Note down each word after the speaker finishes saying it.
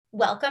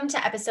Welcome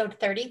to episode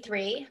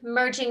 33,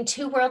 Merging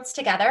Two Worlds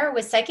Together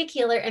with psychic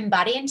healer and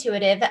body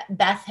intuitive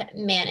Beth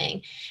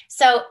Manning.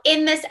 So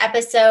in this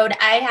episode,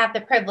 I have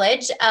the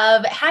privilege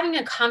of having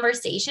a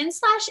conversation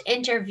 /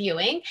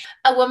 interviewing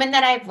a woman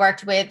that I've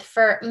worked with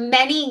for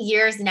many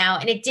years now.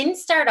 And it didn't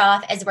start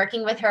off as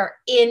working with her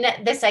in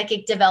the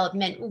psychic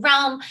development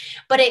realm,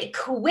 but it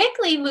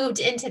quickly moved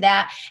into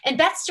that. And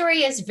Beth's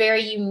story is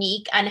very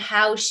unique on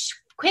how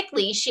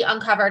quickly she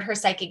uncovered her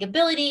psychic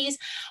abilities,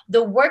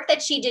 the work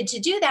that she did to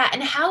do that,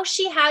 and how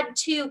she had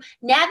to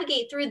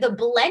navigate through the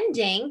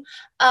blending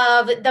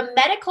of the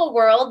medical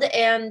world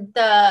and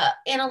the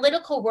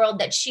analytical world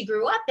that she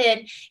grew up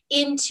in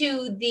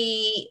into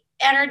the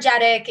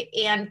energetic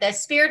and the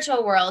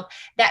spiritual world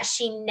that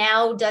she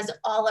now does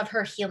all of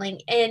her healing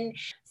in.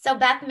 So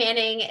Beth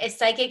Manning is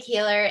psychic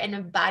healer and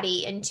a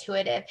body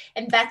intuitive,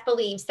 and Beth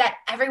believes that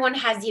everyone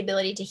has the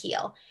ability to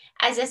heal.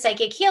 As a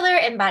psychic healer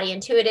and body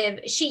intuitive,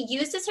 she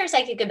uses her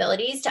psychic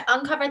abilities to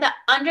uncover the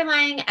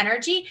underlying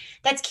energy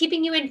that's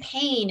keeping you in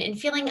pain and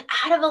feeling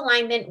out of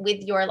alignment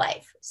with your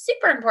life.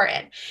 Super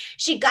important.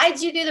 She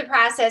guides you through the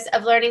process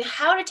of learning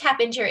how to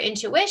tap into your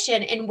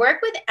intuition and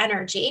work with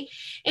energy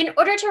in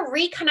order to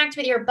reconnect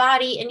with your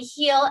body and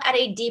heal at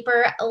a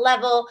deeper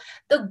level.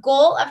 The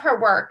goal of her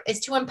work is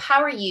to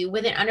empower you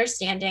with an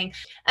understanding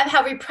of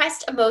how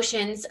repressed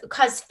emotions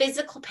cause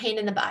physical pain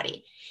in the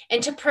body,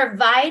 and to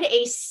provide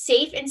a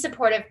safe and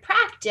supportive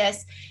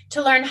practice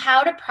to learn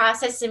how to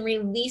process and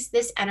release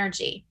this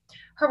energy.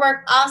 Her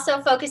work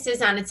also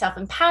focuses on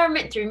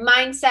self-empowerment through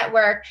mindset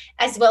work,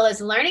 as well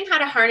as learning how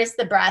to harness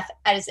the breath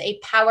as a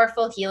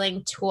powerful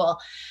healing tool.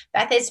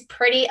 Beth is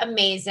pretty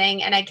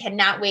amazing, and I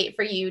cannot wait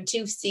for you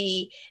to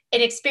see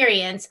and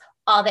experience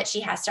all that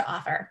she has to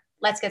offer.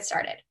 Let's get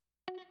started.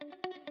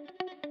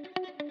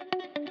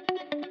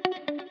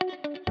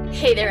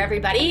 Hey there,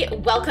 everybody.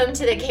 Welcome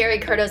to the Carrie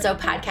Cardozo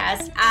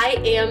podcast. I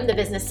am the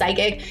business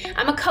psychic.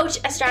 I'm a coach,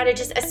 a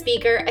strategist, a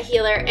speaker, a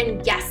healer,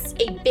 and yes,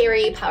 a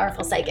very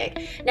powerful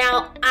psychic.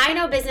 Now, I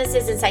know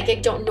businesses and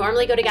psychic don't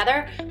normally go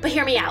together, but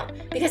hear me out,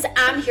 because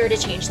I'm here to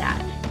change that.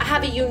 I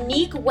have a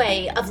unique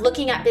way of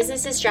looking at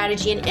business's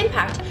strategy and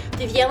impact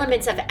through the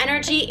elements of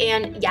energy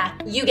and, yeah,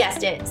 you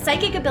guessed it,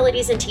 psychic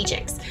abilities and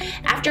teachings.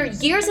 After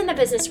years in the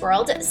business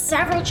world,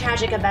 several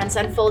tragic events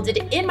unfolded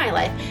in my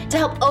life to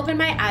help open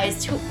my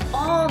eyes to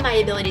all my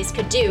abilities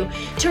could do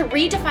to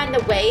redefine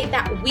the way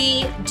that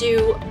we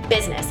do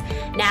business.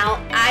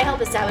 Now, I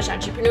help established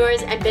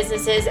entrepreneurs and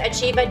businesses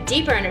achieve a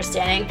deeper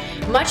understanding,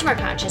 much more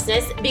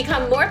consciousness,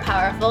 become more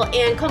powerful,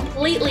 and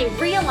completely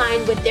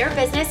realign with their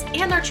business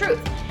and their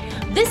truth.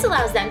 This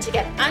allows them to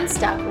get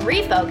unstuck,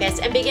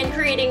 refocus, and begin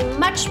creating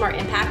much more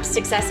impact,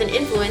 success, and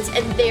influence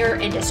in their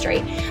industry.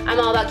 I'm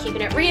all about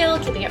keeping it real,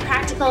 keeping it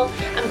practical.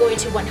 I'm going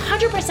to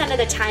 100% of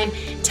the time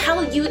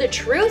tell you the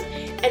truth,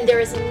 and there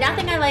is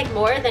nothing I like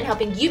more than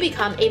helping you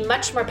become a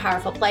much more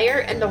powerful player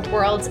in the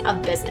worlds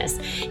of business.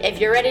 If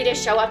you're ready to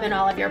show up in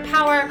all of your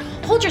power,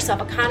 hold yourself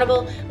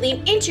accountable,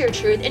 lean into your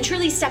truth, and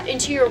truly step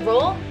into your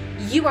role,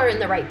 you are in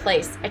the right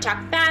place. I talk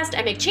fast,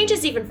 I make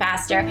changes even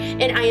faster,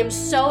 and I am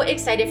so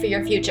excited for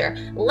your future.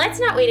 Let's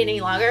not wait any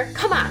longer.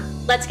 Come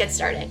on, let's get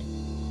started.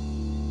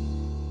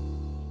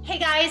 Hey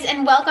guys,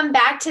 and welcome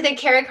back to the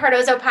Carrie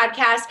Cardozo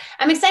podcast.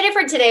 I'm excited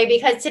for today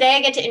because today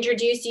I get to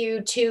introduce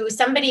you to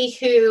somebody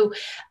who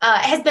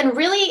has been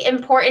really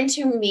important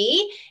to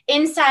me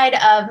inside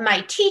of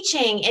my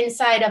teaching,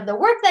 inside of the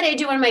work that I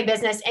do in my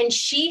business, and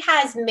she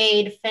has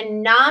made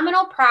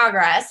phenomenal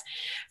progress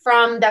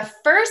from the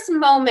first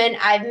moment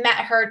I've met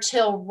her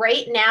till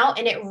right now,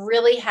 and it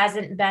really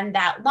hasn't been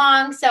that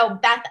long. So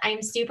Beth,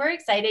 I'm super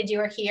excited you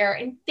are here,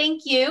 and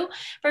thank you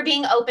for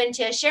being open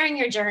to sharing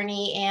your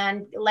journey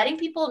and letting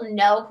people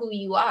know who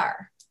you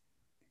are.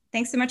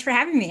 Thanks so much for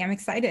having me. I'm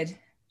excited.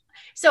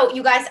 So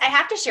you guys, I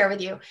have to share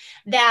with you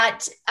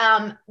that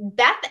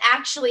Beth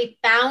actually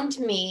found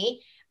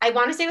me, I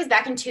want to say it was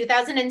back in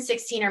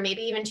 2016 or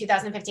maybe even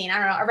 2015, I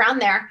don't know, around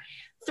there,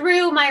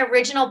 through my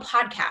original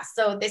podcast.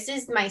 So this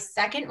is my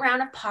second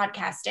round of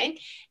podcasting,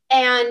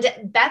 and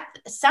Beth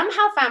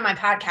somehow found my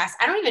podcast.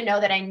 I don't even know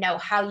that I know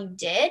how you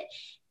did.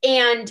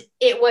 And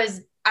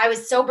I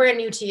was so brand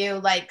new to you,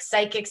 like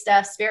psychic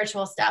stuff,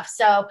 spiritual stuff.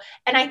 So,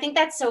 and I think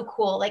that's so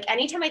cool. Like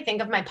anytime I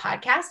think of my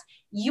podcast,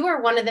 you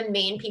are one of the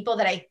main people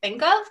that I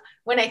think of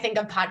when I think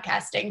of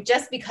podcasting,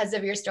 just because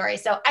of your story.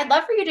 So I'd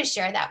love for you to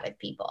share that with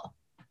people.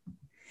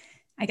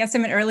 I guess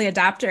I'm an early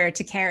adopter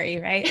to Carrie,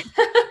 right?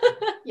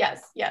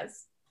 Yes.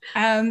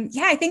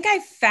 Yeah, I think I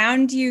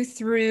found you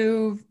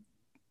through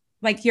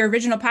like your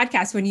original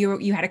podcast when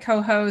you had a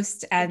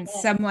co-host and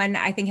someone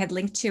I think had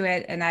linked to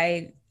it. And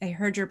I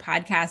heard your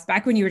podcast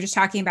back when you were just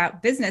talking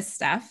about business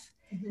stuff.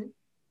 Mm-hmm.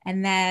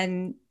 And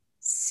then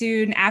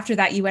soon after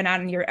that, you went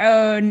on your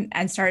own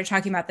and started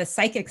talking about the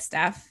psychic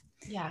stuff.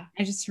 Yeah.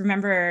 I just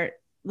remember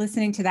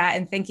listening to that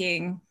and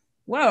thinking,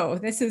 whoa,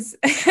 this is,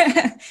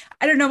 I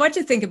don't know what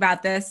to think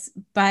about this,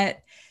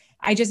 but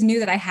I just knew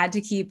that I had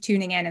to keep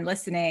tuning in and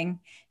listening.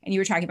 And you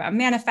were talking about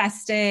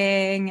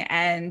manifesting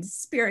and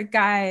spirit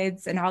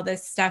guides and all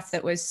this stuff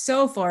that was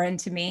so foreign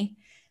to me.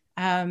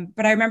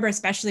 But I remember,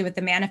 especially with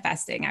the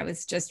manifesting, I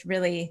was just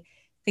really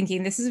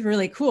thinking, this is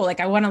really cool. Like,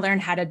 I want to learn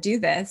how to do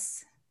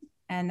this.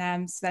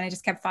 And so then I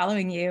just kept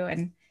following you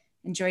and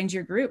joined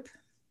your group.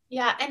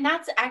 Yeah. And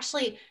that's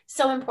actually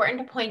so important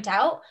to point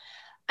out.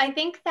 I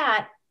think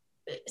that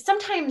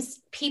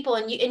sometimes people,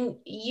 and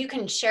you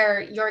can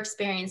share your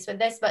experience with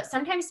this, but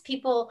sometimes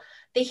people,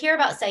 they hear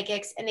about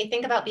psychics and they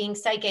think about being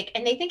psychic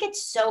and they think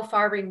it's so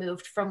far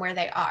removed from where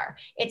they are.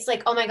 It's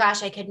like, oh my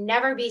gosh, I could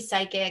never be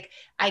psychic.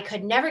 I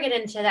could never get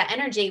into that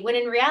energy. When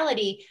in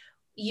reality,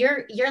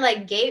 your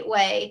like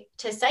gateway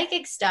to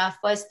psychic stuff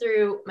was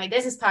through my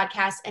business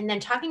podcast and then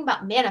talking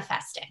about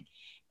manifesting.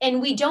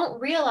 And we don't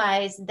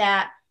realize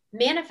that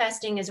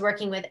manifesting is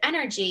working with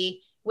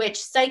energy,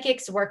 which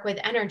psychics work with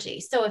energy.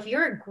 So if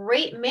you're a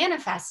great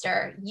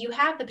manifester, you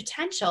have the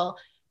potential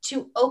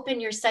to open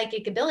your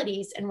psychic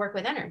abilities and work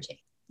with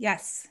energy.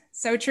 Yes,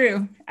 so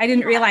true. I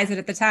didn't realize it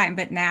at the time,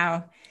 but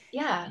now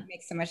it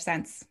makes so much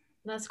sense.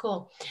 That's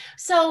cool.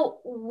 So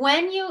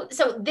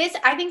this,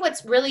 I think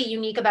what's really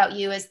unique about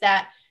you is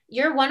that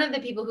you're one of the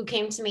people who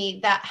came to me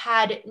that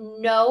had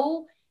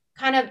no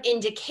kind of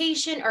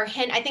indication or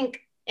hint. I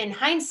think in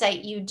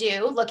hindsight, you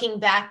do. Looking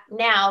back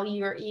now,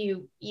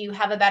 you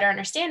have a better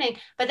understanding.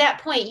 But at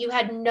that point, you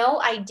had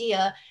no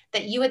idea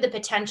that you had the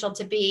potential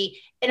to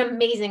be an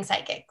amazing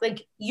psychic.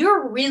 Like,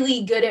 you're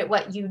really good at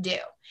what you do.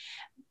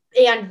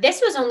 And this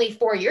was only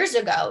 4 years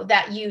ago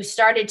that you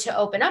started to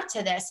open up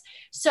to this.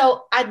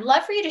 So I'd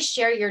love for you to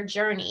share your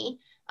journey.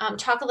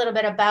 Talk a little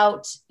bit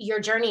about your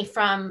journey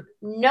from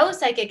no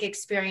psychic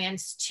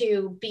experience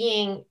to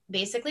being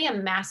basically a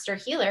master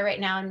healer right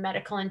now in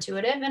medical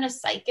intuitive and a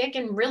psychic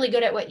and really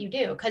good at what you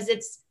do, because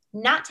it's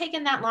not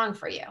taken that long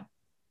for you.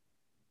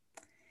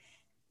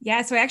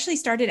 Yeah, so I actually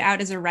started out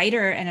as a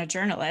writer and a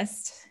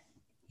journalist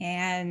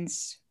and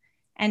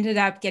ended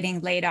up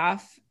getting laid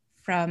off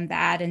from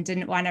that and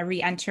didn't want to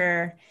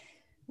re-enter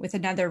with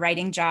another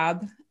writing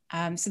job.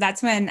 So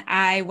that's when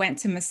I went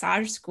to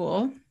massage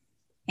school.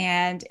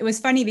 And it was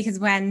funny because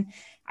when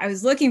I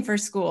was looking for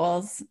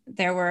schools,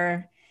 there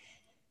were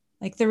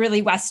like the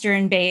really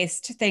Western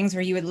based things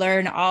where you would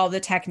learn all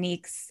the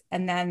techniques.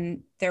 And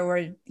then there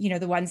were,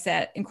 the ones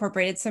that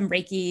incorporated some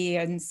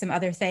Reiki and some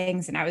other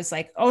things. And I was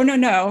like, oh,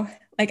 no.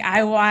 Like,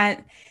 I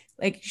want,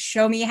 like,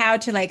 show me how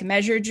to like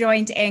measure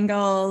joint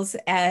angles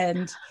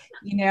and,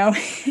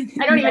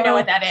 I don't even know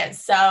what that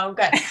is. So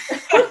good.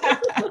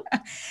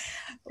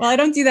 Well, I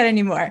don't do that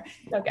anymore.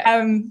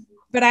 Okay.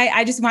 But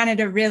I just wanted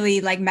a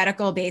really like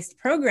medical based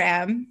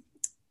program.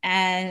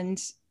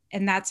 And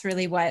that's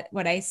really what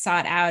I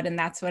sought out. And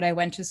that's what I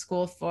went to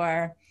school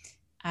for.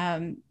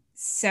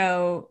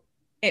 So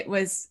it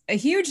was a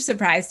huge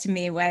surprise to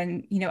me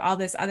when, all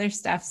this other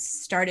stuff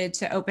started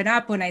to open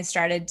up, when I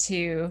started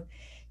to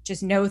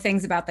just know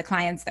things about the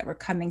clients that were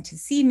coming to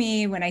see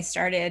me, when I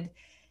started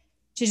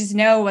to just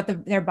know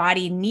what their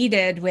body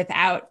needed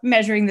without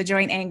measuring the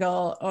joint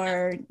angle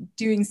or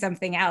doing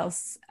something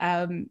else.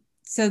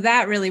 So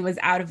that really was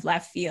out of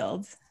left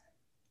field.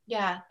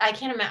 Yeah, I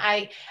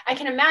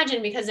can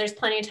imagine, because there's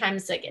plenty of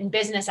times like in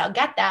business, I'll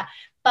get that.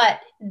 But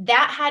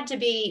that had to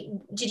be,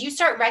 did you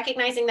start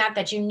recognizing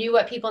that you knew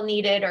what people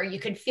needed, or you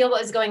could feel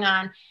what was going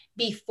on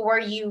before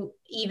you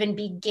even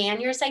began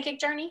your psychic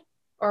journey?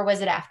 Or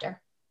was it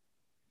after?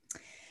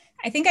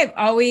 I think I've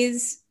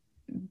always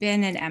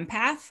been an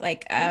empath.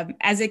 Like,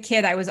 as a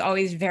kid, I was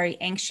always very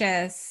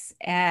anxious,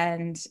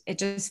 and it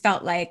just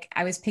felt like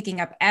I was picking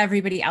up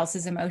everybody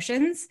else's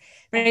emotions,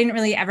 but I didn't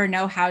really ever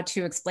know how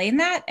to explain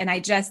that. And I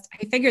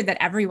figured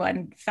that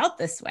everyone felt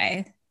this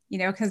way,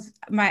 because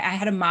I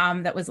had a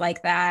mom that was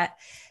like that.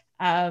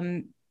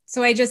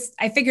 So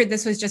I figured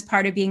this was just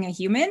part of being a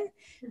human,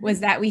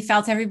 was that we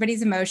felt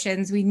everybody's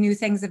emotions. We knew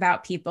things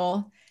about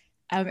people.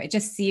 It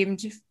just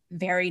seemed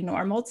very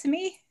normal to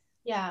me.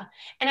 Yeah.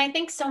 And I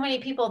think so many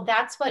people,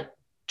 that's what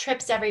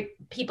trips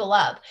people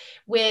up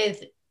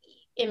with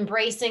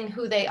embracing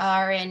who they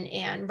are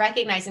and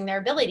recognizing their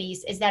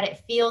abilities, is that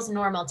it feels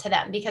normal to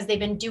them because they've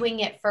been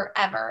doing it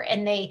forever.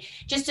 And they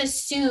just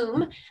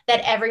assume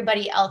that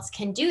everybody else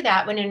can do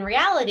that, when in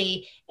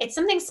reality, it's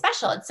something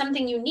special. It's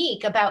something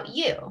unique about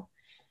you.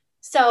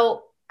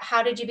 So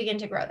how did you begin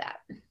to grow that?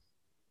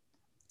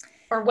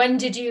 Or when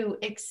did you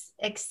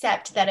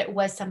accept that it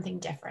was something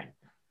different?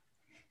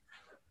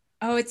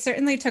 Oh, it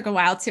certainly took a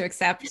while to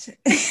accept.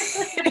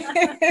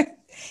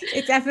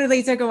 It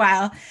definitely took a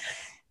while.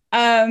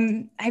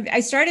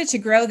 I started to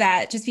grow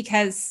that just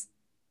because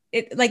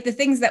like the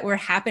things that were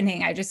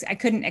happening, I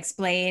couldn't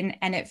explain.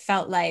 And it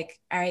felt like,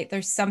 all right,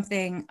 there's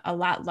something a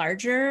lot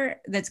larger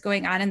that's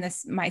going on in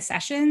my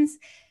sessions.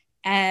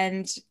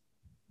 And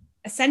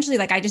essentially,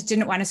 like, I just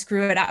didn't want to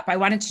screw it up. I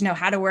wanted to know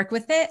how to work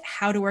with it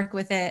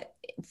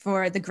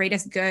for the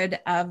greatest good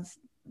of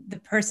the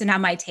person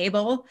on my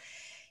table.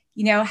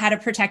 How to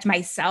protect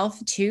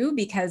myself too,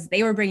 because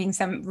they were bringing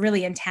some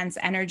really intense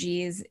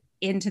energies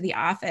into the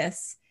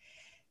office.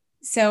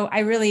 So I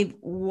really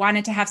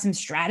wanted to have some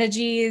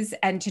strategies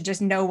and to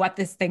just know what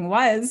this thing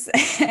was,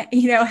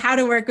 how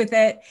to work with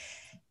it,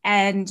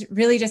 and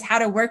really just how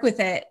to work with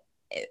it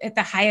at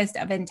the highest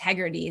of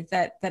integrity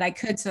that I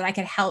could, so that I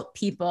could help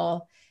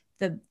people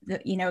the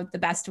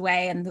best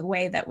way and the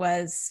way that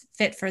was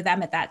fit for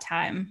them at that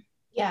time.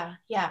 Yeah.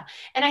 Yeah.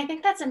 And I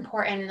think that's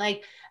important.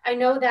 Like, I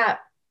know that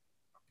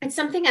it's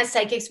something as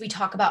psychics we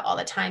talk about all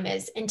the time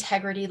is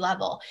integrity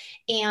level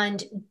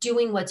and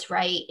doing what's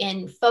right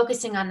and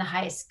focusing on the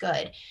highest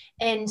good.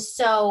 And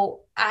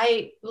so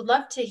I would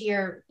love to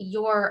hear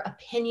your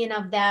opinion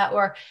of that,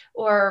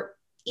 or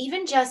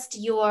even just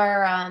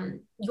your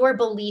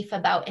belief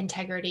about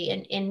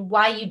integrity and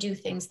why you do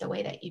things the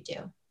way that you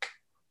do.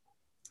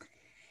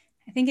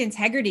 I think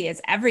integrity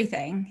is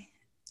everything.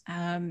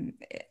 I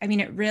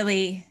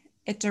mean,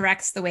 it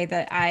directs the way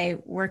that I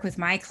work with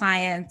my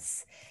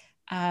clients.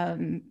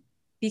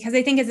 Because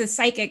I think as a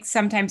psychic,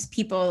 sometimes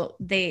people,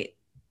 they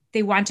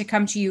want to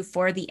come to you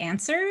for the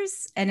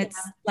answers. And it's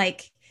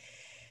like,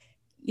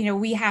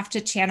 we have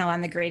to channel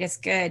on the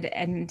greatest good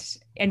and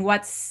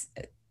what's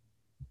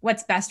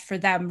best for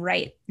them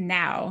right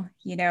now,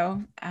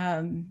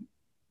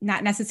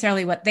 not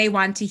necessarily what they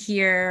want to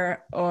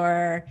hear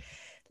or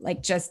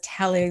like just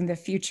telling the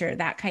future,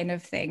 that kind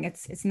of thing.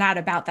 It's not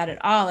about that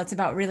at all. It's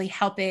about really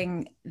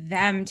helping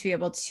them to be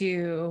able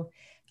to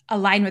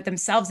align with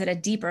themselves at a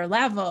deeper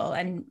level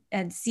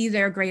and see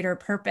their greater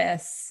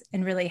purpose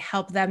and really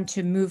help them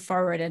to move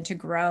forward and to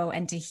grow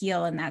and to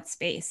heal in that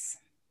space.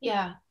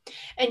 Yeah.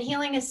 And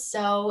healing is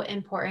so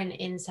important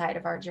inside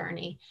of our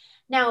journey.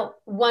 Now,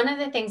 one of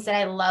the things that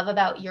I love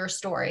about your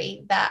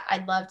story that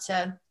I'd love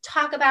to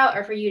talk about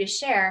or for you to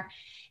share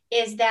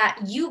is that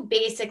you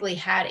basically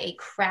had a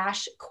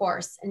crash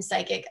course in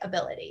psychic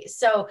abilities.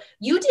 So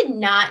you did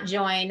not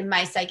join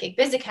my Psychic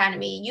Biz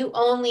Academy. You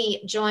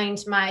only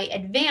joined my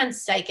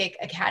Advanced Psychic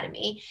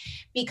Academy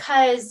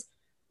because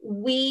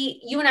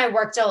you and I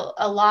worked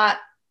a lot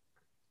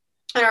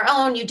on our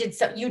own. You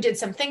did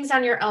some things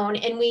on your own,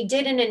 and we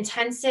did an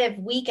intensive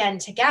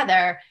weekend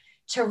together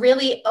to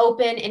really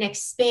open and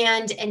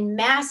expand and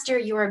master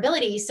your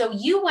abilities. So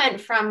you went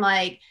from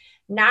like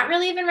not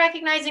really even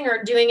recognizing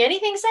or doing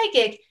anything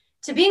psychic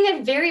to being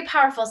a very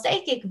powerful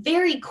psychic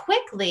very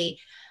quickly.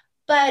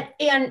 But,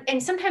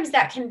 and sometimes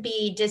that can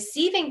be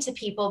deceiving to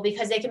people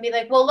because they can be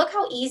like, well, look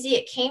how easy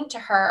it came to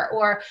her,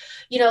 or,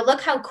 look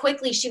how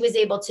quickly she was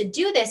able to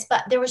do this.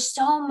 But there was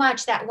so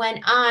much that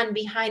went on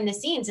behind the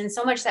scenes and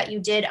so much that you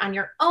did on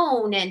your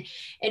own and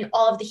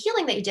all of the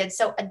healing that you did.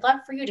 So I'd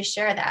love for you to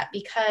share that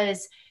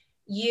because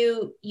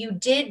you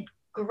did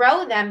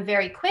grow them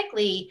very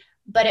quickly.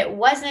 But it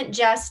wasn't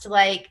just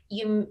like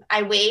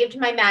I waved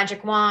my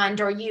magic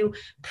wand or you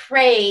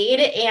prayed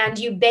and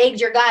you begged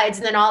your guides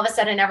and then all of a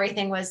sudden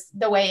everything was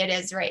the way it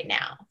is right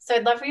now. So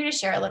I'd love for you to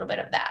share a little bit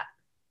of that.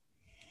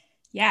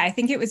 Yeah, I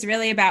think it was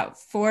really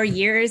about 4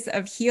 years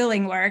of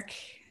healing work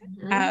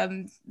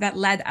that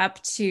led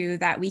up to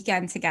that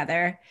weekend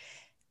together.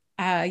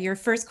 Your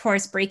first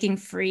course, Breaking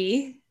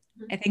Free,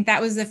 I think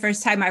that was the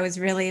first time I was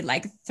really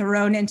like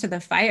thrown into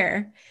the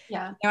fire.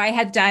 Yeah. I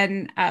had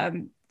done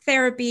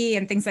therapy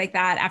and things like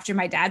that after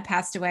my dad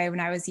passed away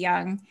when I was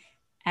young.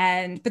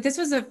 But this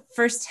was the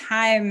first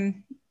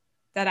time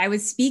that I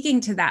was speaking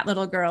to that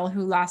little girl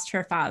who lost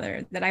her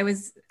father, that I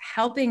was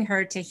helping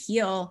her to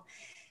heal,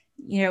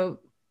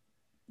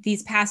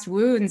 these past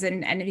wounds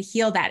and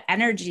heal that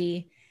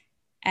energy.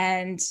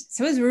 And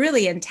so it was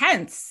really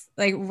intense,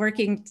 like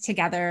working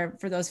together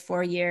for those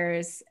 4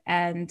 years.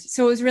 And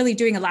so it was really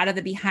doing a lot of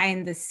the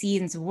behind the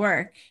scenes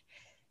work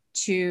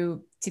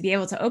to be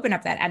able to open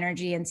up that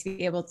energy and to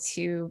be able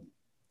to,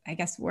 I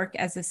guess, work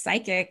as a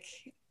psychic.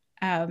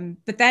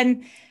 But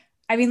then,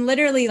 I mean,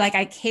 literally, like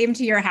I came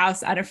to your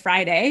house on a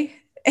Friday.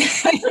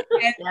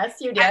 Yes,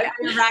 you did. I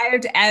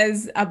arrived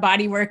as a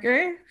body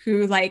worker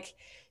who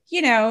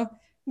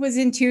was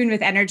in tune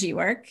with energy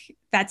work.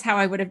 That's how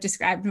I would have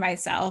described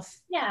myself.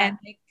 Yeah. And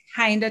I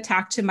kind of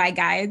talked to my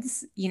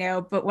guides,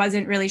 but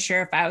wasn't really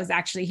sure if I was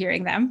actually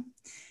hearing them.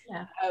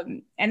 Yeah.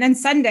 And then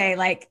Sunday,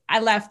 like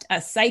I left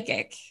a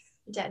psychic.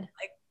 You did.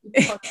 Like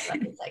totally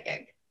left a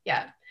psychic.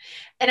 Yeah.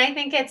 And I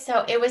think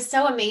it was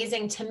so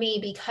amazing to me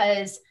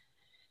because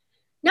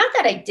not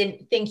that I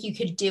didn't think you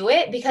could do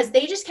it, because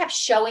they just kept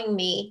showing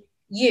me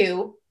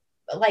you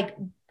like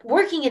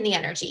working in the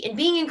energy and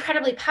being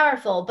incredibly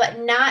powerful, but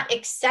not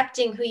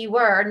accepting who you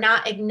were,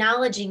 not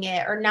acknowledging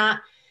it, or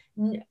not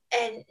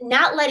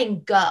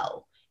letting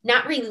go,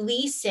 not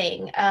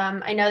releasing.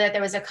 I know that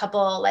there was a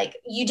couple, like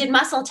you did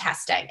muscle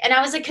testing and I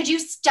was like, could you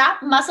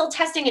stop muscle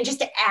testing and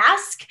just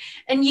ask?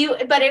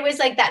 But it was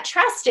like that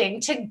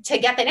trusting to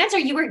get that answer.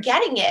 You were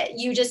getting it.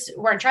 You just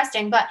weren't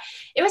trusting, but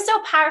it was so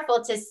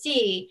powerful to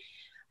see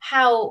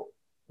how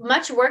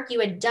much work you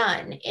had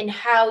done and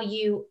how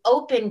you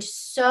opened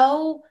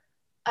so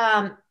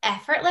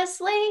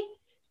effortlessly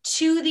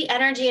to the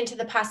energy and to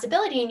the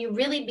possibility. And you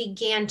really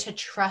began to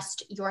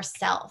trust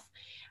yourself.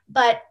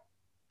 But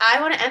I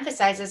want to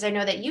emphasize, as I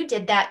know that you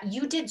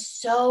did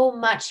so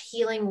much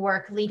healing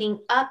work leading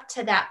up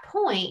to that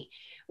point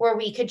where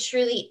we could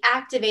truly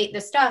activate the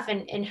stuff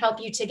and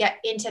help you to get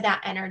into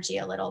that energy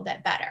a little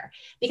bit better.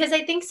 Because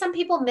I think some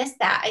people miss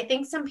that. I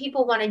think some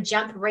people want to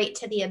jump right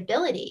to the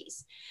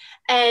abilities.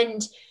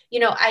 And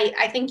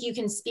I think you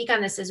can speak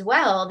on this as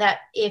well, that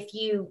if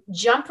you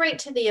jump right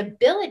to the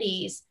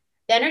abilities,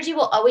 the energy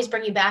will always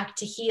bring you back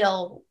to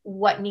heal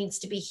what needs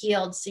to be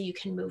healed so you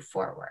can move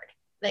forward.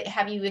 Like,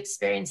 have you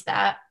experienced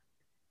that?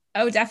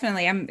 Oh,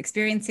 definitely. I'm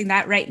experiencing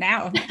that right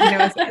now,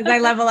 as I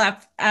level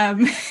up.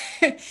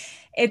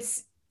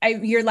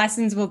 Your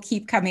lessons will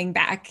keep coming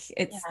back.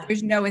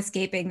 There's no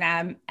escaping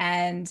them.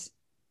 And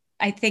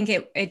I think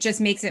it just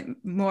makes it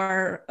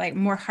more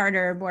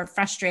harder, more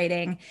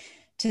frustrating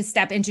to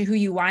step into who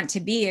you want to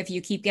be if you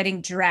keep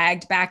getting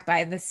dragged back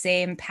by the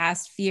same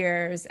past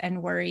fears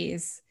and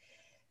worries.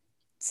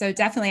 So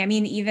definitely, I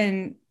mean,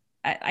 even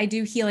I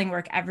do healing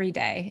work every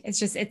day. It's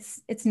just,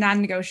 it's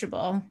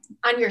non-negotiable.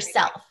 On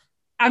yourself.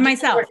 On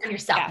myself. On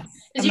yourself. Yes.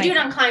 Because you do it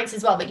on clients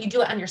as well, but you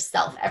do it on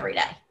yourself every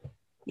day.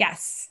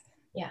 Yes.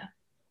 Yeah.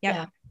 Yep.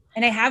 Yeah.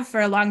 And I have for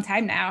a long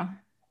time now.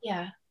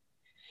 Yeah.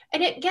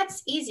 And it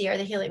gets easier,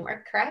 the healing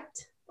work,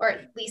 correct? Or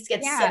at least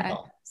gets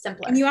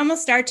simpler. And you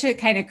almost start to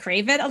kind of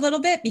crave it a little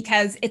bit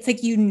because it's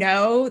like,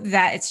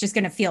 that it's just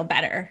going to feel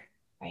better.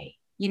 Right.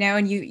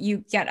 And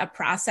you get a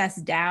process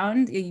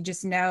down, you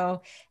just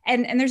know,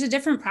 and there's a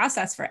different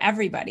process for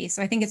everybody.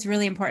 So I think it's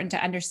really important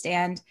to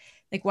understand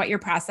like what your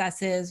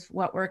process is,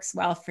 what works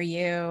well for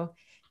you,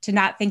 to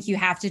not think you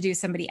have to do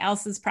somebody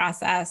else's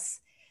process,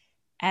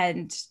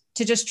 and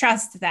to just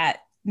trust that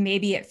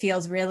maybe it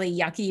feels really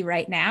yucky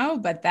right now,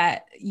 but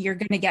that you're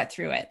going to get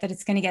through it, that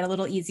it's going to get a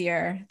little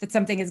easier, that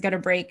something is going to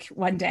break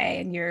one day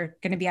and you're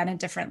going to be on a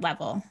different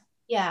level.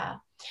 Yeah.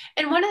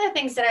 And one of the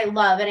things that I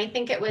love, and I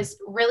think it was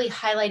really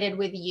highlighted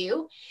with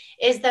you,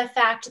 is the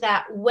fact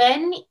that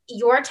when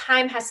your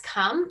time has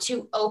come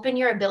to open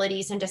your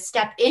abilities and to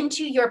step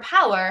into your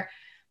power,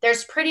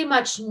 there's pretty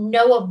much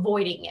no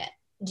avoiding it.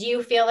 Do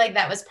you feel like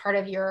that was part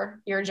of your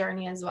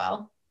journey as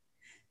well?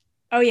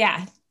 Oh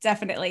yeah,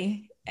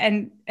 definitely.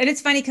 And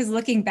it's funny because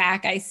looking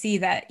back, I see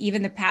that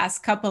even the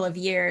past couple of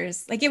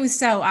years, like it was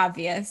so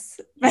obvious,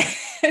 but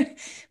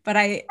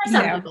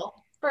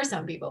for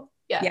some people.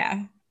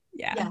 Yeah.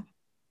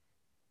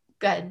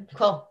 Good.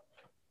 Cool.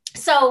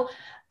 So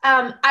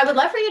I would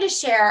love for you to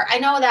share. I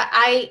know that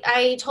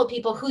I told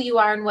people who you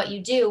are and what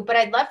you do, but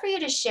I'd love for you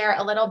to share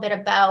a little bit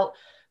about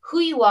who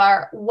you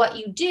are, what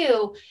you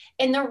do.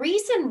 And the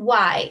reason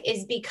why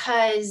is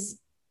because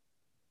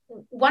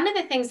one of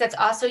the things that's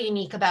also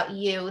unique about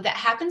you that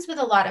happens with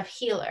a lot of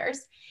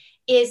healers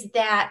is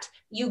that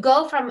you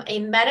go from a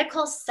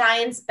medical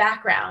science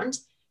background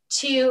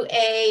to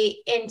a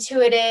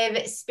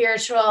intuitive,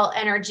 spiritual,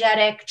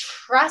 energetic,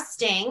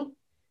 trusting,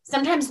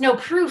 sometimes no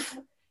proof,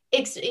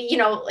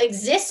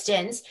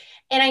 existence.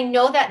 And I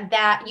know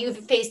that you've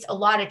faced a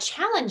lot of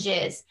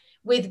challenges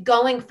with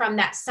going from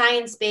that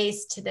science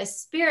base to the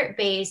spirit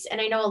base.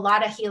 And I know a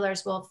lot of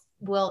healers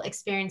will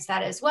experience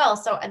that as well.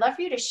 So I'd love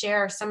for you to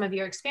share some of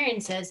your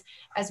experiences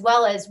as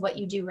well as what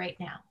you do right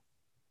now.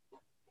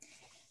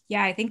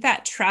 Yeah, I think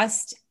that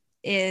trust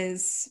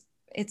it's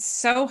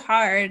so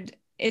hard.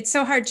 It's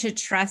so hard to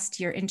trust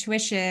your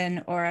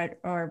intuition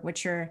or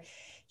what you're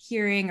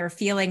hearing or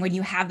feeling when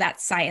you have that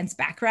science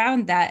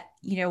background that,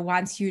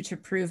 wants you to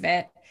prove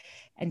it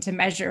and to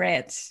measure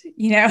it,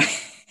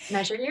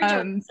 Measure your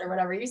joints or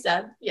whatever you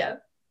said. Yeah.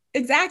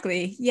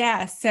 Exactly.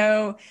 Yeah.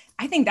 So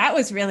I think that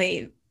was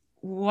really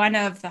one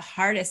of the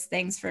hardest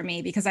things for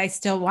me because I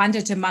still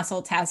wanted to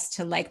muscle test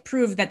to like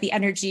prove that the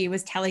energy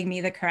was telling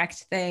me the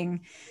correct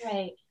thing.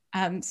 Right.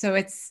 So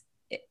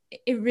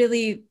it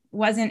really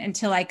wasn't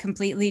until I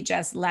completely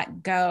just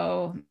let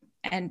go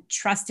and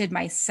trusted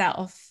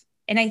myself.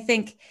 And I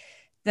think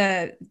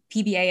the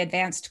PBA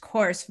advanced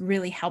course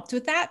really helped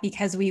with that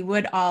because we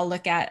would all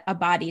look at a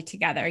body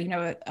together,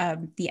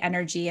 the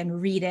energy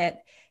and read it.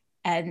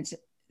 And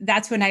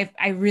that's when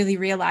I really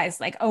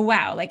realized like, oh,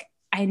 wow, like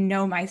I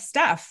know my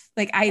stuff.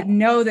 Like I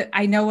know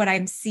what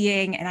I'm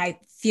seeing and I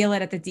feel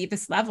it at the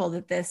deepest level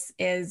that this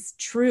is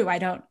true. I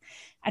don't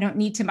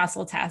need to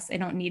muscle test. I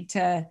don't need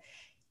to,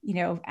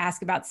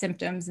 ask about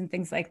symptoms and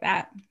things like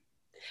that.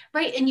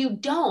 Right. And you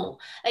don't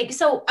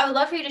so I would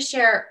love for you to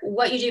share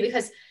what you do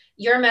because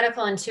you're a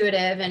medical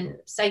intuitive and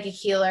psychic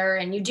healer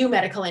and you do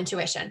medical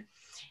intuition.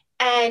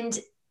 And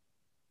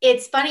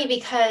it's funny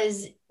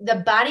because the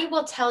body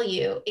will tell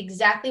you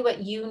exactly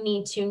what you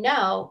need to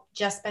know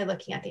just by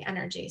looking at the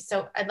energy.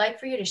 So I'd like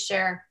for you to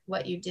share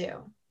what you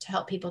do to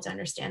help people to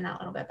understand that a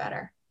little bit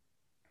better.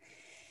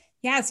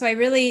 Yeah, so I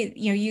really,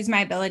 use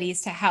my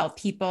abilities to help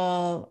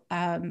people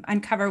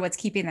uncover what's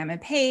keeping them in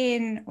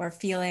pain or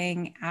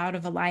feeling out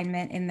of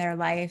alignment in their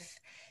life.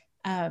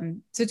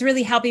 So it's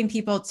really helping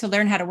people to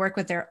learn how to work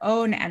with their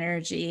own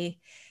energy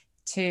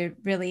to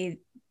really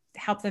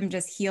help them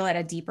just heal at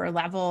a deeper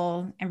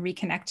level and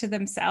reconnect to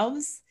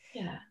themselves.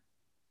 Yeah.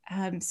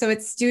 So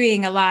it's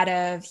doing a lot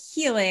of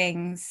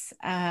healings,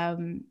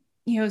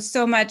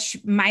 so much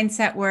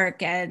mindset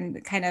work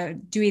and kind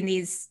of doing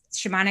these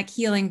shamanic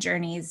healing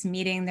journeys,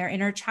 meeting their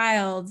inner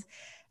child,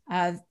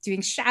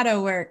 doing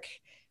shadow work,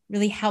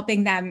 really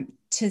helping them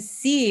to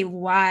see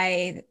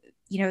why,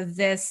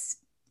 this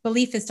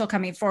belief is still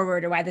coming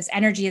forward or why this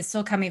energy is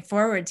still coming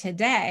forward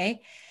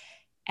today.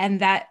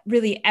 and that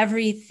really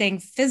everything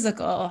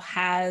physical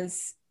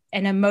has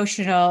an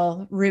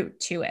emotional root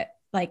to it,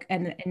 like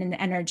an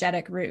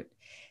energetic root.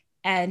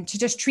 And to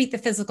just treat the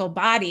physical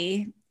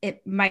body,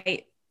 it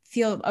might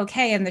feel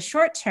okay in the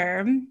short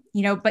term,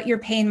 but your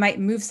pain might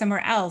move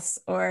somewhere else,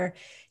 or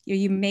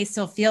you may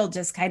still feel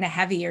just kind of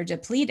heavy or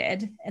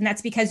depleted. And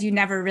that's because you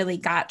never really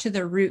got to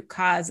the root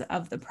cause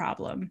of the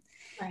problem.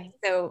 Right.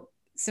 So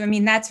I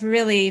mean, that's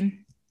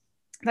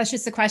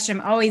just the question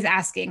I'm always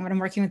asking when I'm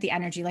working with the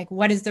energy. Like,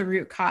 what is the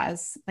root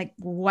cause? Like,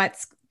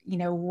 what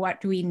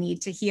do we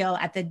need to heal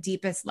at the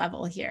deepest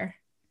level here?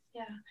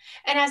 Yeah.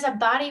 And as a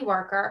body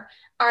worker,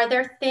 are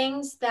there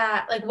things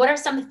that, like, what are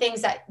some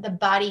things that the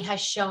body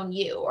has shown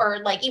you? Or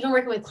like even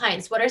working with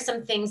clients, what are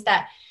some things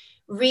that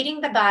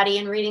reading the body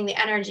and reading the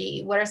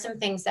energy, what are some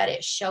things that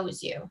it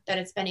shows you, that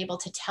it's been able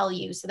to tell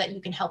you so that you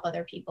can help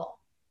other people?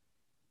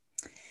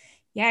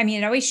 Yeah, I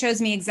mean, it always shows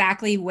me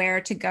exactly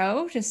where to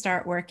go to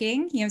start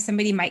working.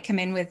 Somebody might come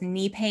in with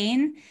knee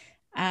pain,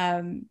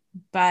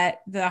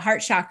 but the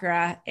heart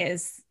chakra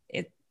is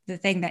the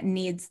thing that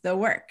needs the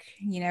work.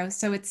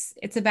 So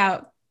it's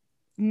about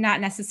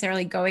not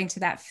necessarily going to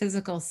that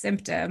physical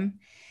symptom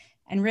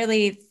and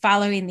really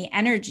following the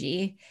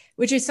energy,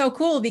 which is so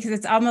cool because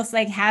it's almost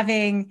like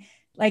having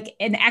like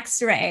an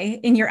x-ray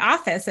in your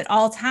office at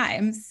all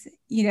times.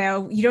 You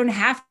don't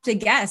have to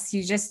guess.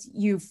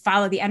 You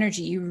follow the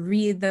energy, you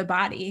read the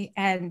body,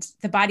 and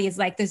the body is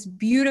like this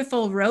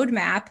beautiful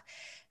roadmap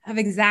of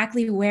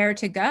exactly where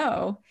to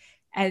go,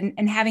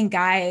 and having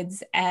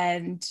guides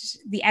and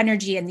the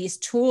energy and these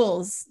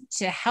tools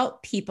to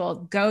help people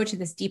go to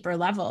this deeper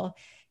level.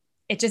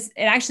 It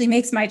actually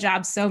makes my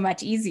job so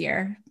much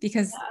easier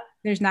because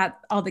there's not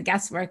all the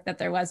guesswork that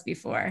there was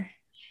before.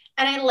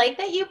 And I like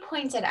that you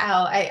pointed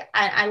out,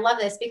 I love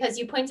this because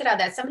you pointed out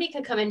that somebody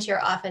could come into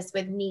your office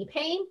with knee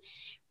pain,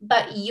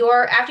 but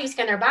after you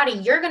scan their body,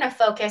 you're going to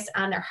focus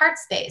on their heart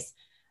space.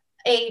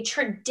 A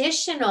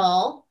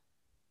traditional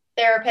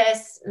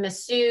therapist,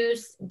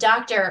 masseuse,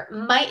 doctor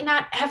might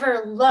not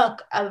ever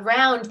look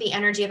around the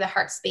energy of the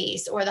heart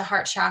space or the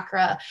heart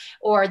chakra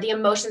or the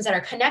emotions that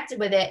are connected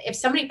with it if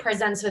somebody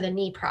presents with a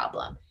knee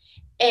problem.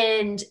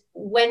 And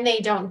when they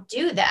don't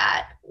do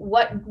that,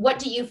 what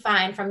do you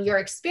find from your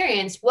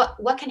experience?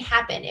 What can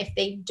happen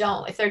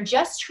if they're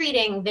just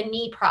treating the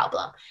knee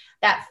problem,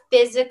 that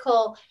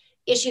physical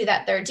issue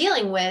that they're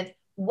dealing with,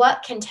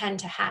 what can tend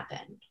to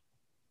happen?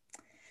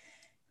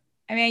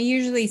 I mean, I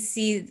usually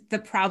see the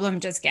problem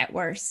just get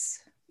worse.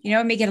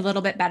 It may get a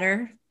little bit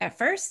better at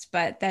first,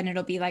 but then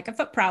it'll be like a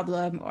foot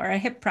problem or a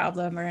hip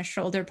problem or a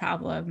shoulder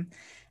problem.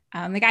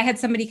 Like I had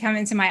somebody come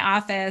into my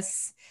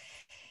office,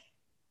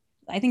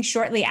 I think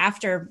shortly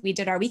after we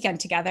did our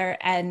weekend together,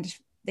 and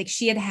like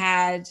she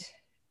had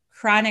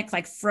chronic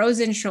like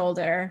frozen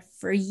shoulder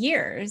for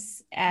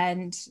years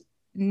and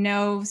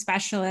no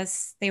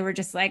specialists. They were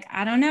just like,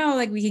 I don't know,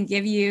 like we can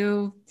give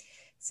you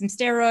some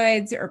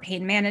steroids or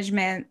pain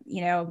management,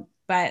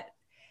 but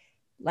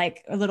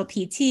like a little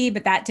PT,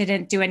 but that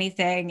didn't do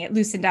anything. It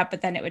loosened up,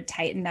 but then it would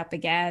tighten up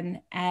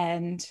again.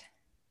 And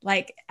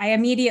like, I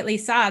immediately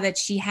saw that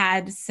she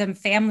had some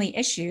family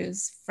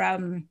issues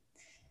from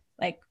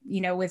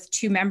with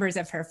two members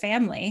of her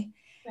family.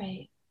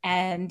 Right.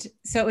 And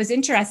so it was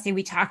interesting.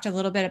 We talked a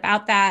little bit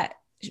about that.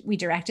 We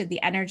directed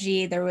the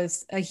energy. There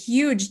was a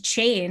huge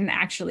chain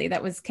actually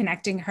that was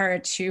connecting her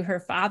to her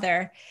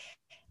father.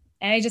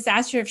 And I just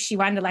asked her if she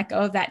wanted to let go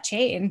of that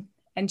chain.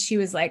 And she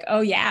was like,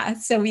 oh yeah.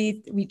 So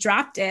we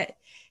dropped it,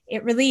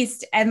 it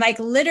released. And like,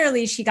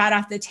 literally she got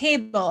off the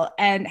table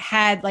and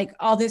had like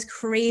all this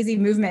crazy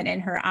movement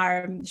in her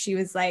arm. She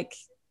was like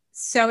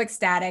so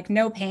ecstatic,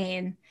 no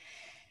pain.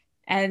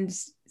 And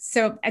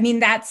so, I mean,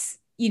 that's,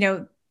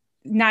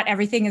 not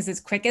everything is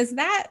as quick as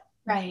that.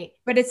 Right.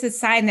 But it's a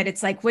sign that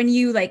it's like when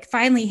you like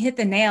finally hit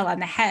the nail on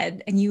the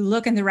head and you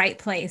look in the right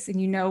place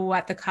and you know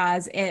what the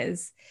cause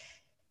is,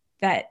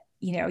 that,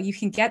 you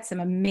can get some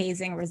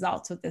amazing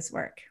results with this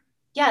work.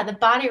 Yeah. The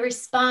body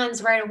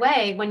responds right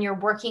away when you're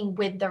working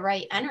with the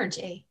right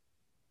energy.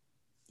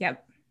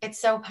 Yep. It's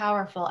so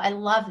powerful. I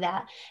love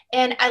that.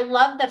 And I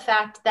love the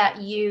fact that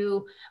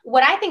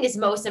what I think is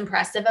most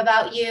impressive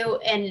about you,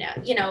 and,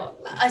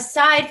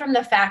 aside from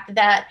the fact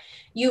that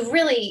you've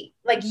really,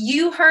 like,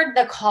 you heard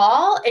the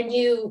call and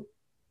you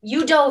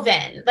dove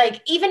in,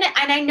 like, even,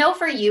 and I know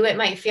for you, it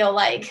might feel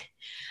like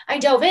I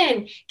dove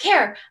in,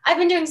 I've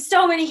been doing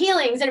so many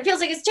healings and it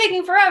feels like it's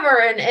taking forever.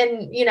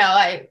 And,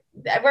 I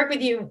work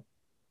with you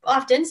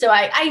often. So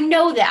I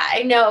know that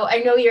I know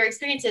your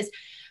experiences,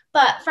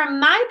 but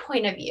from my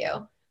point of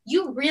view,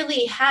 you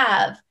really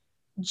have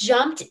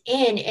jumped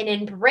in and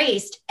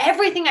embraced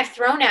everything I've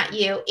thrown at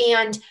you.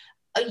 And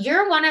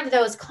you're one of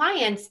those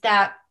clients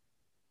that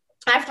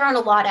I've thrown a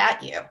lot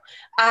at you.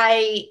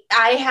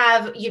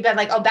 You've been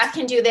like, oh, Beth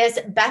can do this,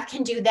 Beth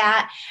can do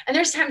that. And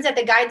there's times that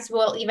the guides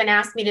will even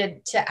ask me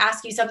to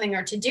ask you something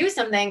or to do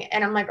something.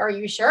 And I'm like, are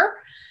you sure?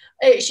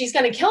 she's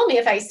going to kill me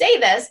if I say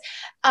this.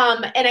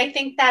 And I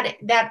think that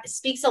that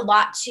speaks a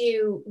lot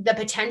to the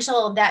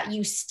potential that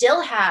you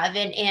still have,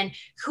 and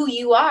who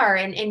you are,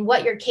 and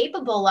what you're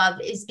capable of,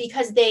 is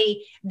because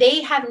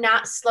they have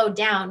not slowed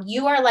down.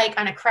 You are like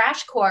on a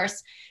crash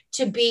course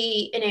to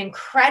be an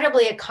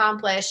incredibly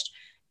accomplished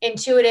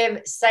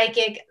intuitive,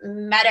 psychic,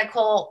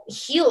 medical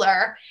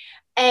healer.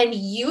 And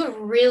you have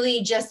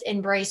really just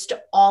embraced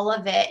all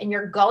of it, and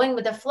you're going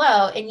with the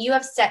flow. And you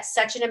have set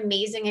such an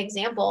amazing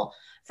example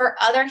for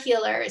other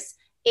healers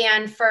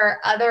and for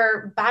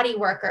other body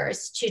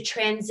workers to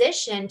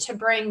transition, to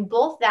bring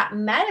both that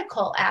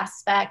medical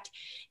aspect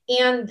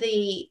and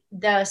the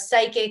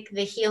psychic,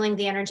 the healing,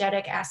 the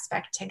energetic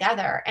aspect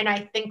together. And I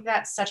think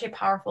that's such a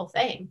powerful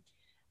thing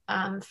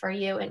for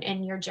you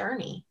and your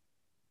journey.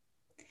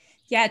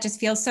 Yeah, it just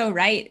feels so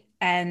right.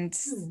 And,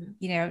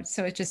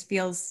 so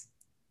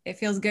it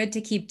feels good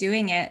to keep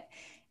doing it.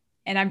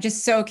 And I'm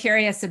just so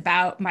curious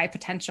about my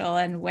potential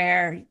and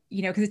where,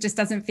 because it just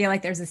doesn't feel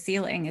like there's a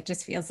ceiling. It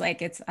just feels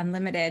like it's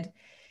unlimited.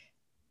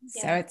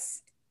 Yeah. So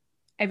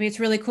it's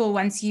really cool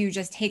once you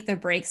just take the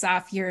brakes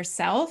off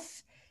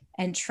yourself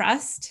and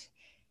trust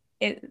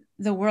it,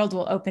 the world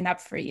will open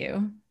up for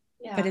you.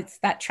 Yeah. But it's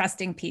that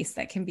trusting piece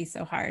that can be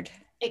so hard.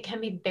 It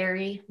can be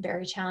very,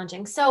 very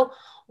challenging. So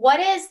what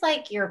is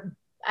like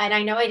and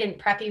I know I didn't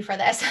prep you for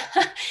this,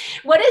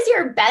 what is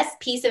your best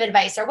piece of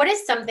advice, or what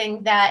is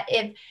something that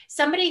if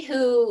somebody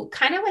who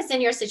kind of was in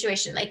your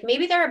situation, like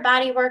maybe they're a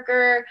body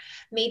worker,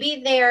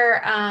 maybe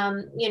they're,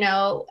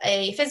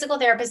 a physical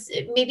therapist,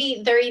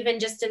 maybe they're even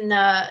just in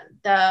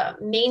the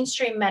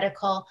mainstream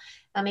medical,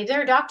 maybe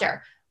they're a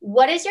doctor.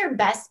 What is your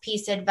best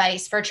piece of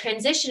advice for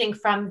transitioning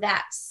from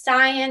that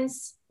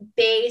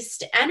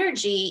science-based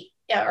energy,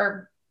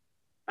 or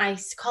I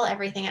call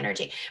everything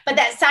energy, but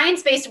that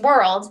science-based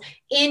world,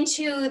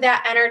 into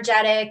that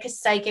energetic,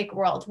 psychic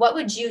world? What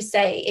would you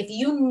say if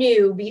you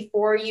knew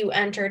before you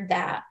entered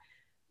that,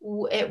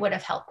 it would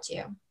have helped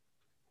you?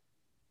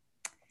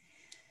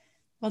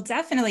 Well,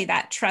 definitely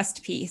that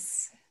trust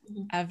piece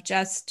of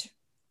just,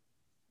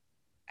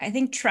 I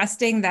think,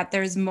 trusting that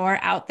there's more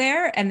out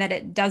there and that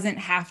it doesn't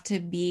have to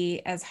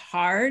be as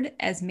hard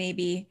as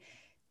maybe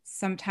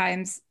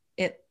sometimes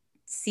it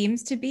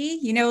seems to be.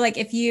 Like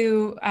if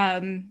you,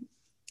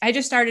 I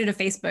just started a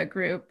Facebook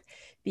group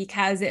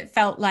because it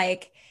felt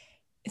like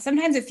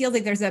sometimes it feels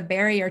like there's a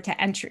barrier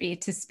to entry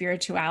to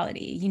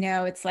spirituality.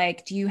 It's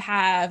like, do you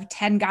have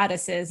 10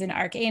 goddesses and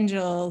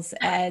archangels?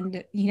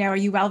 And, are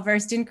you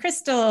well-versed in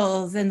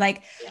crystals and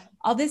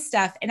all this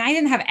stuff? And I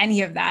didn't have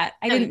any of that.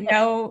 I didn't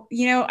know,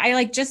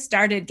 I just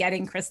started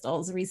getting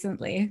crystals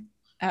recently.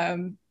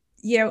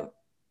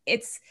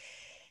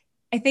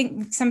 I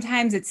think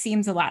sometimes it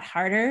seems a lot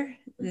harder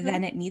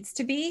than it needs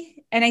to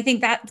be. And I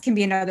think that can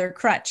be another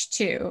crutch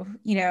too,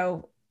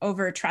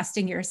 over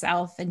trusting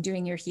yourself and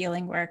doing your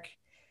healing work.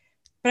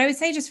 But I would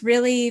say just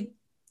really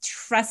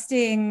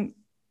trusting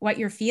what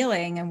you're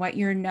feeling and what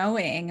you're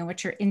knowing and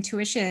what your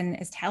intuition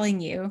is telling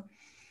you.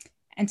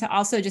 And to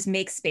also just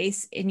make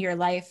space in your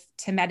life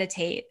to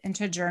meditate and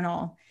to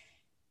journal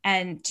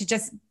and to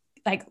just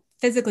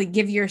physically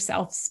give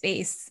yourself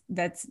space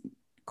that's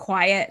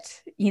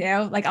quiet,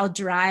 I'll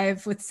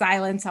drive with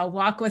silence, I'll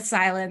walk with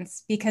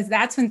silence, because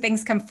that's when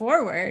things come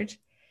forward.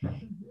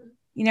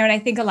 And I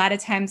think a lot of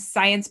times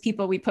science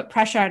people, we put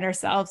pressure on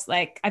ourselves.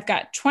 Like, I've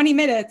got 20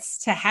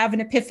 minutes to have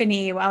an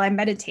epiphany while I'm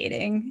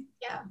meditating.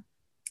 Yeah.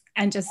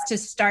 And just to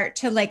start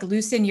to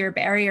loosen your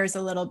barriers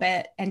a little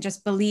bit and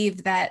just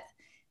believe that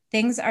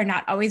things are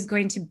not always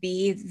going to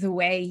be the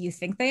way you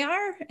think they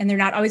are. And they're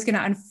not always going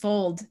to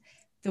unfold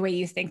the way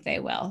you think they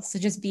will. So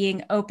just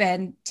being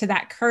open to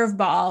that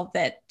curveball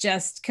that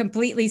just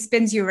completely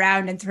spins you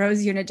around and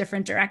throws you in a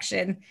different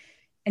direction,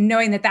 and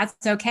knowing that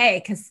that's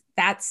okay, because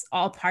that's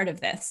all part of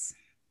this.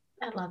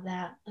 I love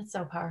that. That's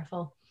so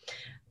powerful.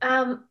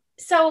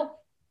 So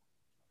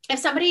if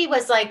somebody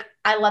was like,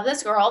 I love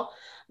this girl,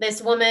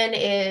 this woman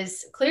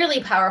is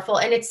clearly powerful.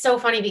 And it's so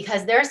funny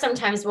because there are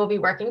sometimes we'll be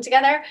working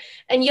together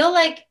and you'll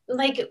like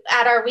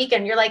at our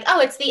weekend, you're like, oh,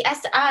 it's the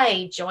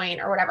SI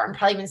joint or whatever. I'm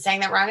probably even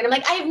saying that wrong. And I'm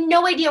like, I have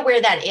no idea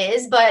where that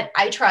is, but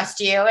I trust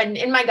you.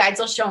 And my guides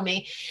will show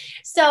me.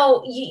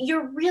 So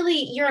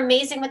you're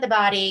amazing with the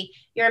body.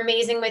 You're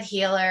amazing with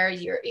healer.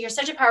 You're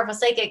such a powerful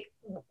psychic.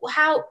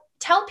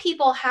 Tell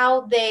people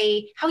how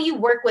you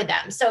work with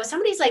them. So if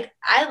somebody's like,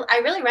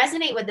 I really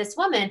resonate with this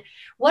woman,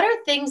 what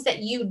are things that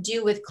you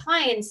do with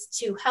clients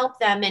to help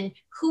them, and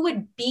who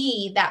would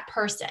be that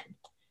person?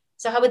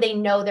 So how would they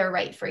know they're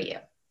right for you?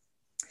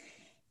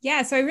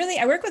 Yeah. So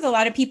I work with a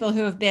lot of people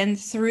who have been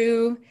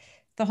through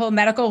the whole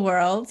medical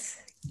world,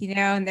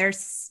 and they're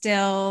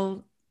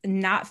still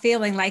not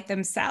feeling like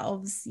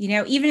themselves,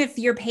 even if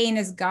your pain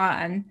is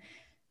gone.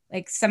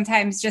 Like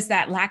sometimes just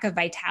that lack of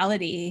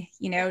vitality,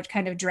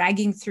 kind of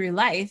dragging through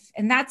life.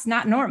 And that's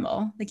not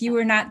normal. Like you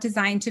were not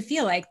designed to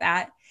feel like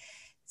that.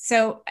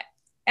 So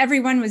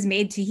everyone was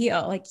made to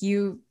heal. Like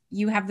you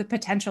have the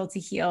potential to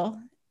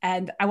heal,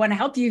 and I want to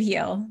help you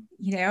heal,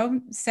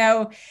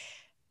 So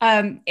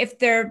if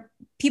they're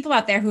people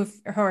out there who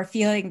are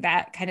feeling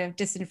that kind of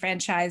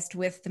disenfranchised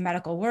with the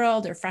medical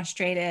world or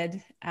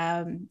frustrated,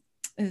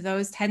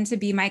 those tend to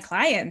be my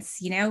clients,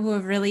 who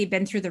have really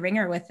been through the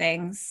ringer with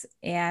things,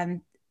 and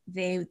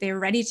they're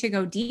ready to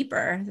go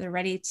deeper. They're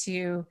ready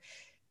to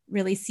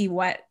really see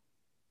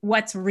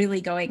what's really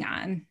going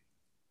on,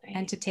 right,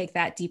 and to take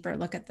that deeper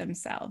look at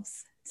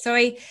themselves. So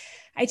I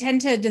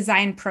tend to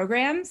design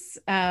programs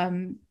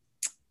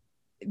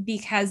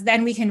because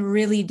then we can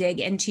really dig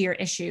into your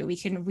issue.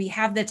 We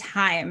have the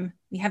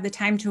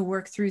time to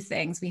work through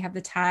things. We have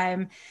the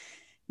time,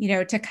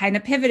 to kind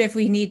of pivot if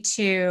we need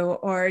to,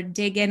 or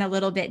dig in a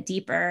little bit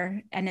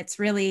deeper. And it's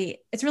really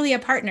a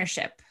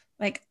partnership.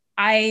 Like,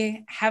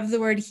 I have the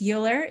word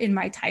healer in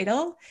my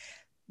title,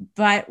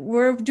 but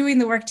we're doing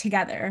the work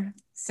together.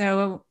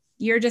 So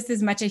you're just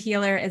as much a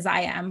healer as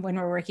I am when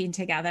we're working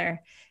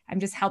together. I'm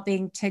just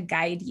helping to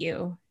guide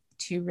you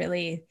to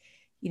really,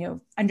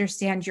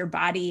 understand your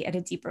body at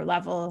a deeper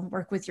level,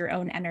 work with your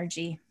own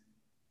energy.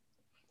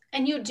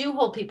 And you do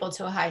hold people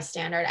to a high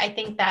standard. I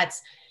think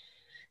that's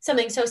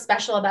something so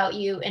special about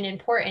you and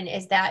important,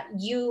 is that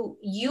you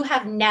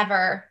have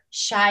never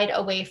shied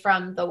away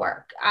from the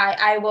work.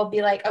 I will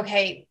be like,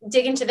 okay,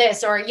 dig into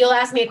this, or you'll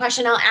ask me a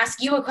question, I'll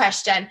ask you a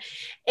question.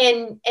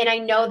 And I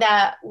know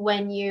that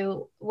when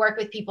you work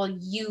with people,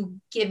 you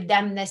give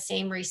them the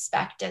same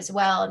respect as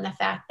well. And the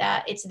fact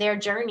that it's their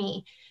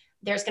journey,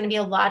 there's going to be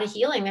a lot of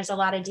healing. There's a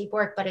lot of deep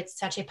work, but it's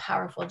such a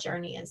powerful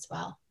journey as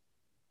well.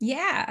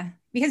 Yeah,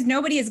 because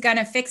nobody is going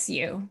to fix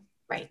you.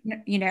 Right.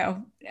 You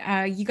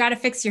got to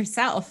fix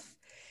yourself.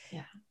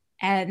 Yeah.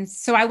 And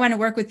so I want to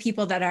work with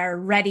people that are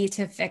ready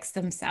to fix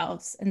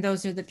themselves. And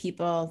those are the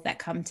people that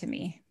come to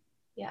me.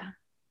 Yeah.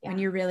 When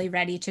you're really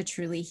ready to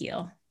truly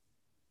heal.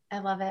 I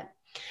love it.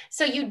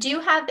 So you do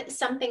have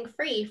something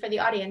free for the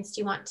audience. Do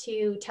you want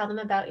to tell them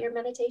about your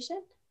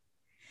meditation?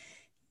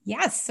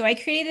 Yes. So I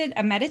created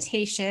a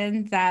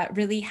meditation that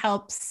really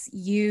helps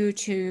you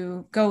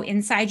to go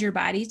inside your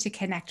body, to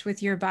connect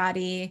with your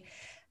body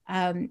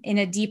in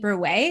a deeper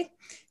way,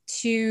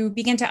 to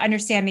begin to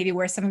understand maybe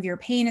where some of your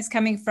pain is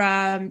coming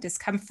from,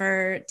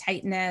 discomfort,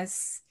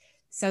 tightness.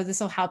 So this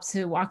will help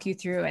to walk you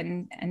through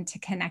and to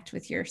connect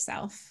with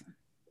yourself.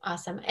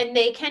 Awesome. And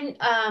they can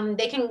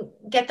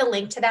get the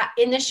link to that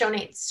in the show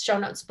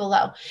notes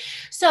below.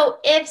 So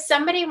if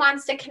somebody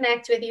wants to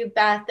connect with you,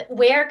 Beth,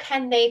 where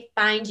can they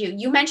find you?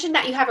 You mentioned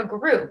that you have a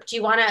group. Do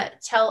you want to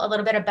tell a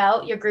little bit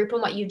about your group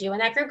and what you do in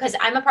that group? Because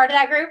I'm a part of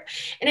that group,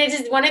 and it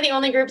is one of the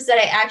only groups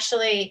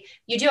that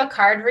you do a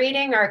card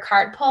reading or a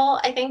card pull,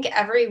 I think,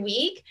 every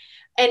week.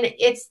 And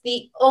it's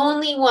the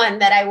only one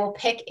that I will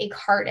pick a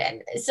card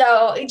in.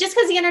 So just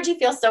because the energy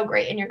feels so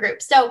great in your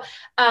group. So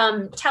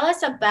tell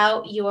us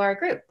about your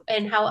group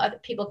and how other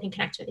people can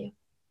connect with you.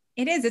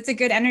 It's a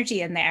good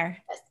energy in there.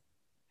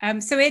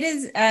 Yes. So it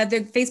is,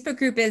 the Facebook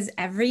group is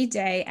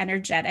Everyday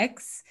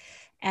Energetics.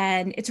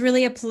 And it's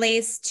really a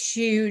place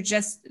to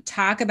just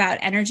talk about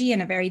energy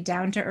in a very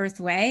down-to-earth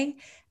way.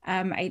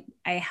 I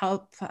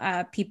help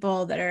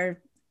people that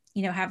are,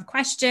 have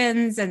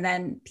questions, and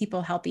then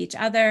people help each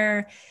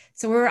other.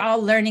 So we're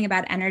all learning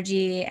about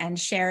energy and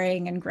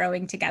sharing and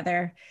growing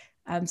together.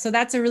 So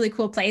that's a really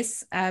cool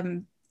place.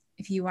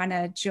 If you want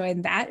to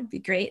join that, it'd be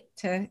great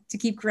to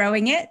keep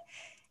growing it.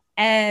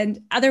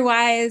 And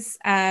otherwise,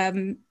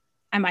 I'm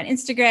on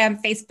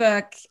Instagram,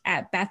 Facebook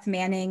at Beth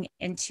Manning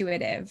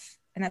Intuitive.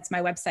 And that's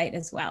my website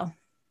as well.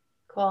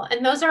 Cool.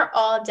 And those are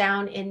all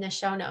down in the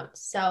show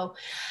notes. So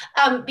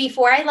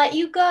before I let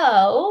you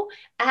go,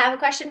 I have a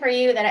question for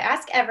you that I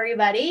ask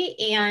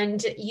everybody,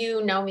 and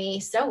you know me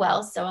so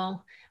well.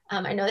 So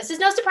I know this is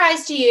no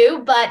surprise to you,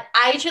 but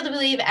I truly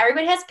believe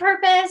everybody has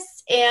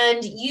purpose,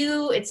 and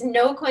it's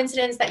no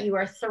coincidence that you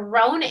were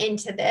thrown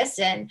into this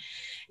and,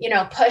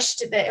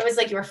 it was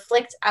like you were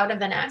flicked out of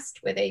the nest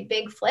with a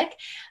big flick.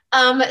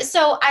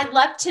 So I'd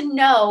love to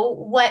know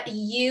what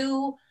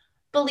you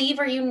believe,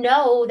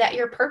 or that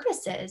your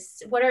purpose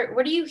is. What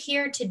are you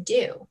here to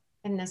do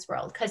in this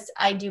world? Because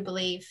I do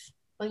believe,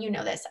 well,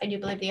 this, I do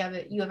believe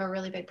you have a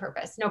really big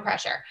purpose. No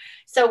pressure.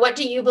 So what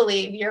do you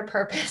believe your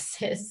purpose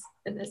is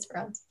in this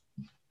world?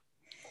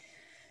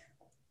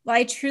 Well,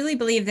 I truly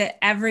believe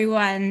that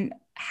everyone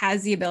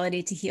has the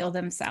ability to heal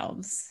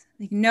themselves.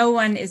 Like, no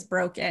one is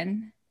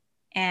broken.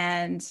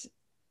 And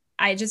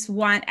I just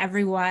want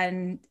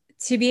everyone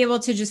to be able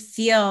to just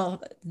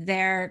feel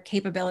their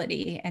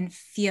capability and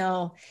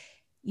feel,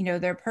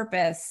 their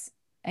purpose,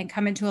 and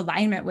come into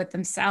alignment with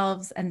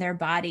themselves and their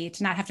body,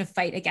 to not have to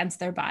fight against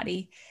their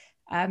body.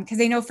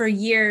 Because I know for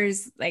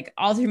years, like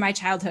all through my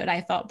childhood,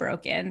 I felt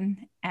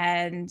broken,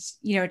 and,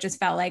 it just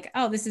felt like,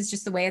 oh, this is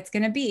just the way it's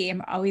going to be.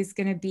 I'm always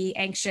going to be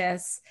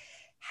anxious,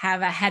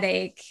 have a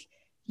headache,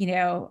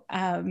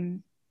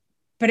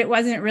 but it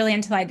wasn't really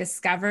until I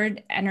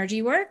discovered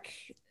energy work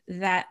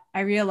that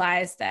I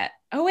realized that,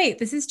 oh, wait,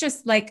 this is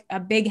just like a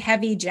big,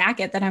 heavy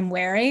jacket that I'm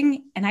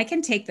wearing, and I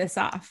can take this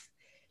off.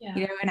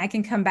 Yeah. And I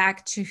can come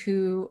back to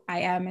who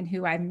I am and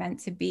who I'm meant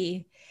to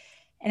be.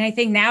 And I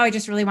think now I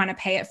just really want to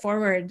pay it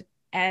forward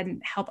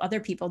and help other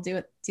people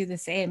do the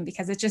same,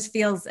 because it just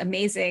feels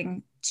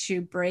amazing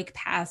to break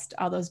past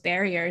all those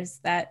barriers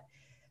that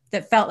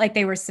felt like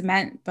they were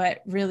cement,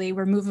 but really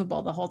were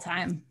movable the whole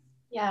time.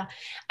 Yeah.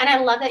 And I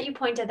love that you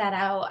pointed that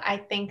out. I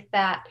think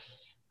that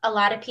a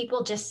lot of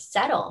people just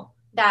settle,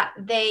 that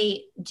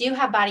they do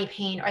have body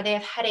pain or they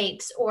have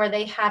headaches or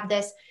they have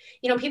this,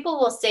 people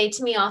will say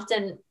to me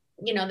often,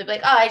 they'll be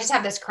like, oh, I just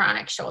have this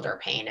chronic shoulder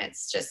pain.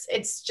 It's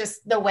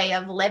just the way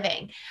of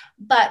living.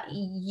 But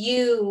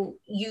you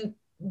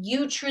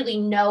truly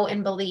know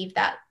and believe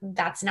that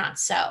that's not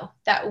so,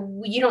 that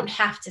you don't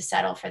have to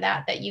settle for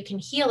that you can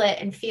heal it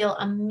and feel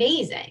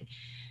amazing.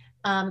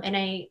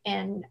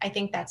 And I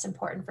think that's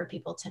important for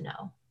people to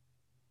know.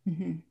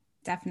 Mm-hmm.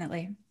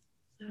 Definitely.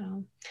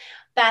 So,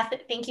 Beth,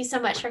 thank you so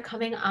much for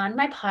coming on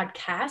my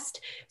podcast.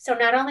 So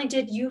not only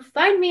did you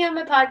find me on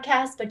my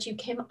podcast, but you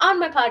came on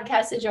my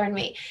podcast to join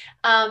me.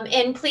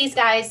 And please,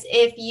 guys,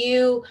 if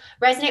you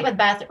resonate with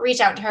Beth,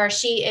 reach out to her.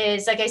 She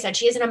is, like I said,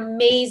 she is an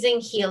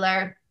amazing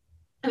healer.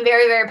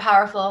 Very, very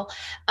powerful.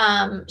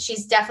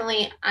 She's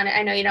definitely,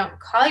 I know you don't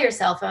call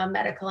yourself a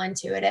medical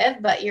intuitive,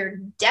 but you're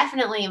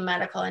definitely a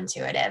medical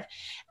intuitive.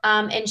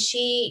 And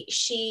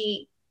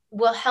she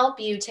will help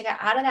you to get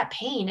out of that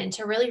pain and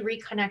to really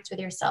reconnect with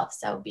yourself.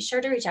 So be sure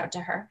to reach out to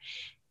her.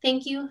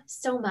 Thank you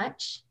so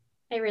much.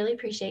 I really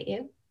appreciate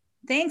you.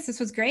 Thanks.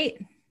 This was great.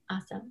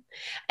 Awesome.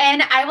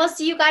 And I will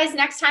see you guys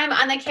next time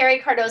on the Carrie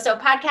Cardozo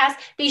podcast.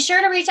 Be sure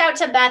to reach out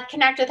to Beth,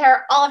 connect with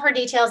her. All of her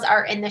details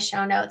are in the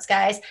show notes,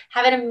 guys.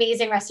 Have an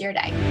amazing rest of your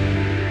day.